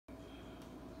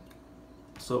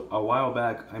So a while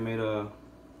back, I made a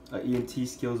EMT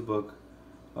skills book,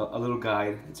 a little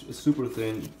guide. It's super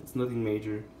thin. It's nothing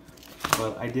major,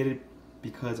 but I did it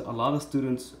because a lot of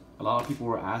students, a lot of people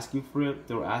were asking for it.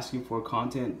 They were asking for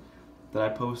content that I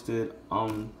posted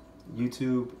on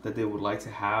YouTube that they would like to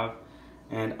have.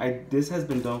 And this has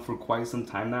been done for quite some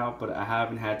time now, but I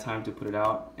haven't had time to put it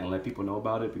out and let people know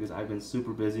about it because I've been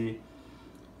super busy.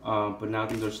 But now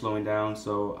things are slowing down,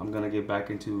 so I'm gonna get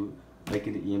back into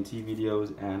making the EMT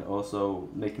videos and also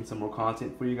making some more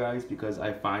content for you guys because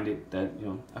I find it that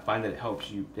it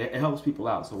helps you. It helps people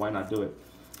out, so why not do it?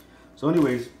 So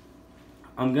anyways,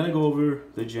 I'm gonna go over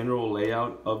the general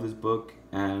layout of this book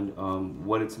and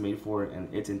what it's made for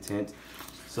and its intent.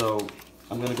 So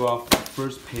I'm gonna go off the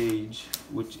first page,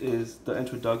 which is the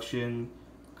introduction.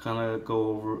 Kind of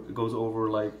goes over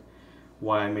like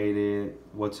why I made it,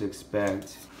 what to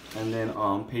expect, and then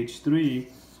on page 3,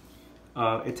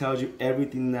 it tells you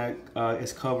everything that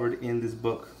is covered in this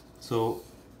book. So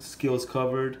skills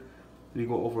covered. We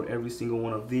go over every single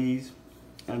one of these,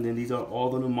 and then these are all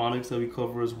the mnemonics that we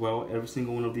cover as well. Every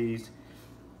single one of these,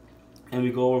 and we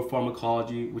go over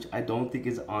pharmacology, which I don't think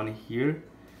is on here.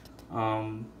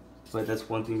 But that's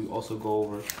one thing we also go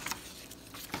over.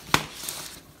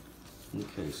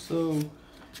 Okay, so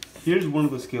here's one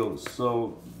of the skills.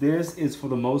 So this is for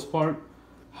the most part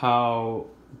how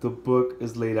the book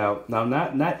is laid out. Now,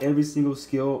 not every single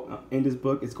skill in this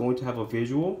book is going to have a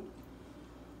visual,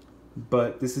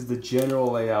 but this is the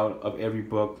general layout of every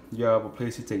book. You have a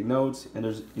place to take notes, and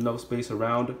there's enough space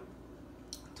around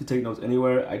to take notes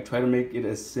anywhere. I try to make it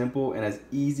as simple and as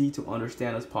easy to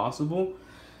understand as possible.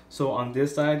 So on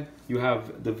this side, you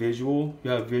have the visual.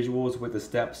 You have visuals with the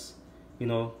steps,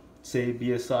 say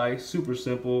BSI, super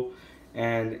simple,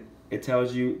 and it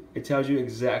tells you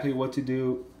exactly what to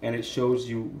do, and it shows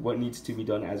you what needs to be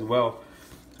done as well.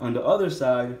 On the other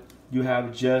side, you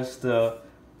have just a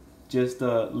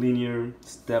linear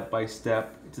step by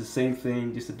step. It's the same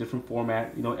thing, just a different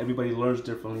format. Everybody learns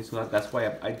differently, so that's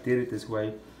why I did it this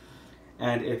way.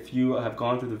 And if you have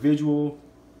gone through the visual,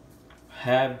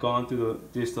 have gone through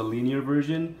just the linear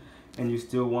version, and you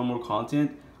still want more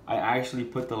content, I actually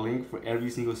put the link for every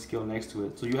single skill next to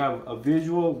it. So you have a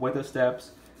visual with the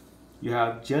steps, you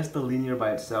have just the linear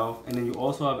by itself, and then you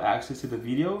also have access to the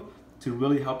video to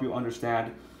really help you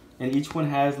understand. And each one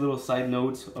has little side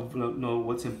notes of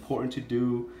what's important to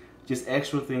do, just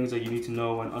extra things that you need to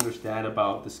know and understand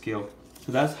about the skill.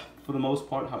 So that's for the most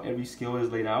part how every skill is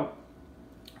laid out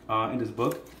in this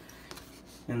book.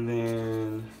 And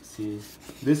then let's see,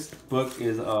 this book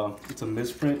is it's a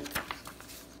misprint.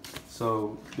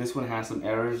 So this one has some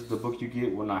errors. The book you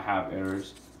get will not have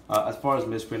errors. As far as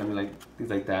misprint, I mean, like things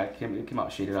like that, it came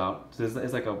out shaded out. So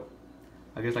it's like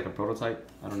I guess like a prototype.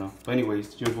 I don't know. But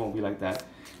anyways, yours won't be like that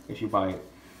if you buy it.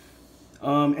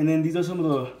 And then these are some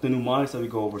of the mnemonics that we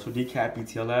go over. So DCAT,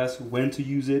 BTLS, when to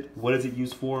use it, what is it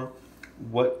used for,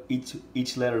 what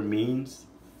each letter means,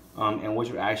 and what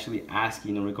you're actually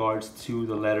asking in regards to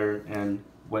the letter and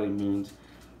what it means.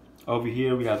 Over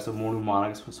here we have some more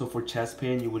mnemonics. So for chest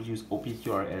pain, you would use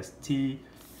OPQRST.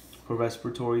 For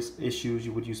respiratory issues,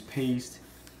 you would use PACE.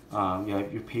 You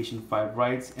have your patient 5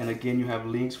 rights, and again you have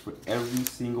links for every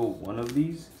single one of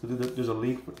these. So there's a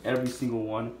link for every single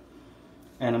one,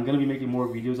 and I'm gonna be making more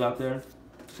videos out there.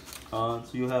 So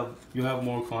you have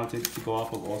more content to go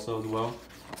off of also as well.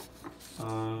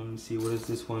 Let's see, what is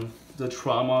this one? The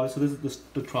trauma. So this is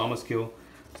the trauma skill.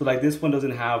 So like this one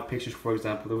doesn't have pictures, for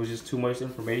example. There was just too much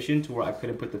information to where I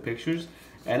couldn't put the pictures,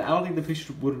 and I don't think the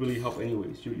pictures would really help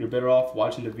anyways. You're better off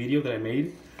watching the video that I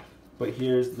made. But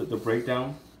here's the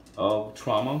breakdown of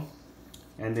trauma,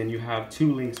 and then you have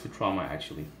 2 links for trauma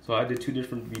actually. So I did 2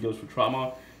 different videos for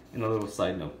trauma and a little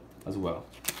side note as well.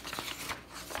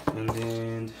 And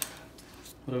then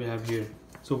what do we have here?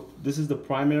 So this is the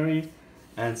primary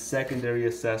and secondary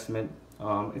assessment.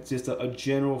 It's just a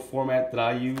general format that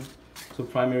I use. So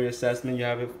primary assessment, you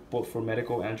have it both for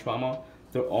medical and trauma.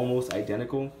 They're almost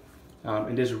identical,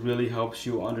 and this really helps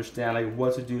you understand like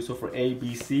what to do. So for A,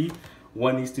 B, C,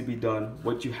 what needs to be done,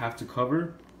 what you have to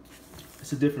cover.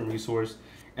 It's a different resource,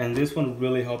 and this one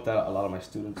really helped out a lot of my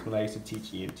students when I used to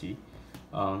teach EMT.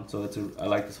 So I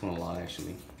like this one a lot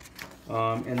actually.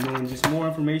 And then just more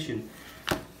information.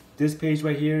 This page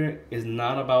right here is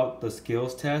not about the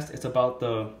skills test. It's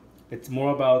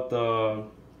more about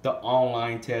the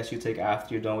online test you take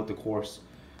after you're done with the course.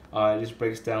 It just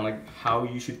breaks down like how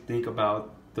you should think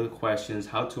about the questions,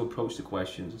 how to approach the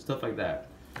questions, and stuff like that.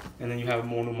 And then you have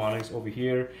more mnemonics over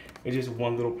here. It's just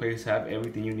one little place to have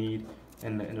everything you need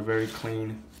in a very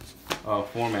clean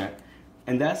format.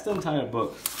 And that's the entire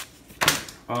book.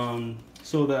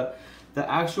 So The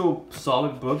actual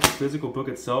solid book, the physical book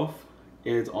itself,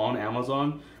 is on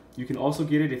Amazon. You can also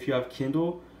get it if you have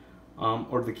Kindle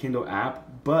or the Kindle app.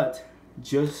 But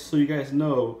just so you guys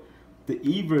know, the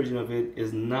e-version of it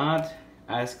is not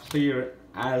as clear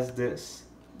as this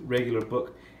regular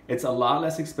book. It's a lot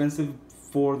less expensive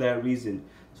for that reason.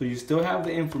 So you still have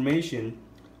the information,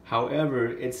 however,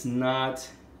 it's not,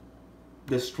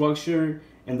 the structure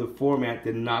and the format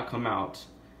did not come out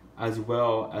as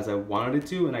well as I wanted it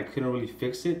to, and I couldn't really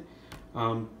fix it.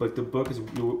 But the book is,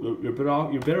 you're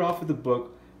better off with the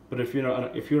book. But if you're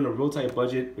in a real tight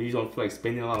budget or you don't feel like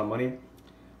spending a lot of money,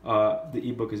 the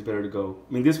ebook is better to go.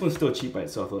 I mean, this one's still cheap by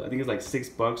itself though. I think it's like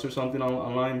 $6 or something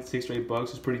online. $6 or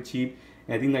 $8 is pretty cheap.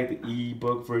 And I think like the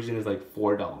ebook version is like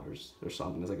 $4 or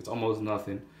something. It's like, it's almost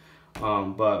nothing.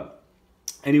 But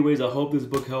anyways, I hope this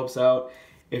book helps out.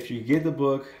 If you get the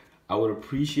book, I would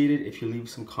appreciate it if you leave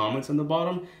some comments on the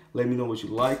bottom. Let me know what you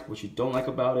like, what you don't like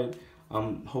about it.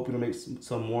 I'm hoping to make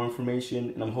some more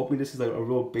information, and I'm hoping this is like a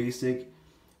real basic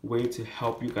way to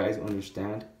help you guys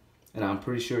understand. And I'm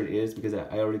pretty sure it is, because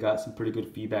I already got some pretty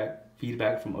good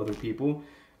feedback from other people.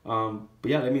 But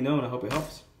yeah, let me know, and I hope it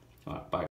helps. All right, bye.